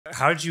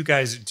how did you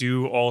guys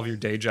do all of your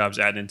day jobs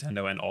at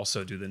Nintendo and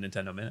also do the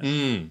Nintendo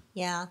Minute?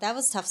 Yeah, that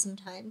was tough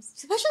sometimes,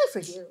 especially for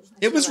you.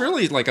 It was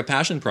really like a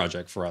passion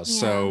project for us. Yeah.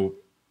 So,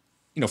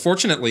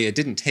 fortunately, it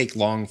didn't take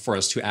long for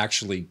us to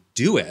actually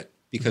do it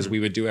because we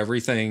would do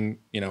everything,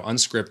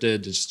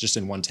 unscripted, just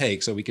in one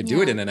take. So we could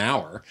do it in an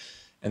hour.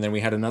 And then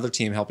we had another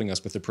team helping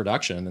us with the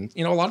production. And,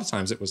 a lot of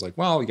times it was like,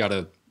 well, we got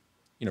to,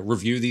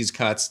 review these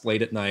cuts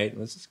late at night.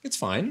 It's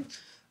fine.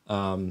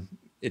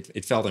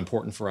 It felt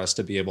important for us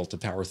to be able to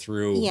power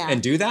through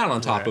and do that on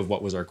top of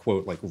what was our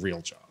quote, like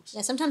real jobs.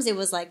 Yeah, sometimes it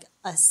was like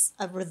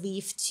a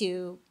relief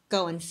to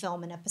go and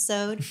film an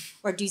episode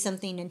or do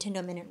something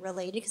Nintendo Minute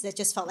related because it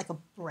just felt like a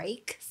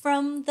break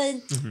from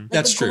the,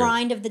 That's the true.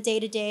 grind of the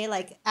day-to-day.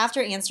 Like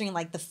after answering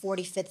like the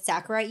 45th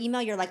SAKURAI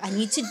email, you're like, I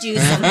need to do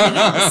something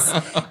else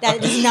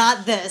that is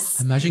not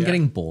this. Imagine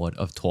getting bored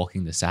of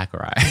talking to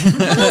SAKURAI.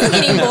 I wasn't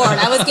getting bored.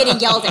 I was getting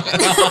yelled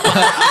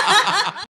at.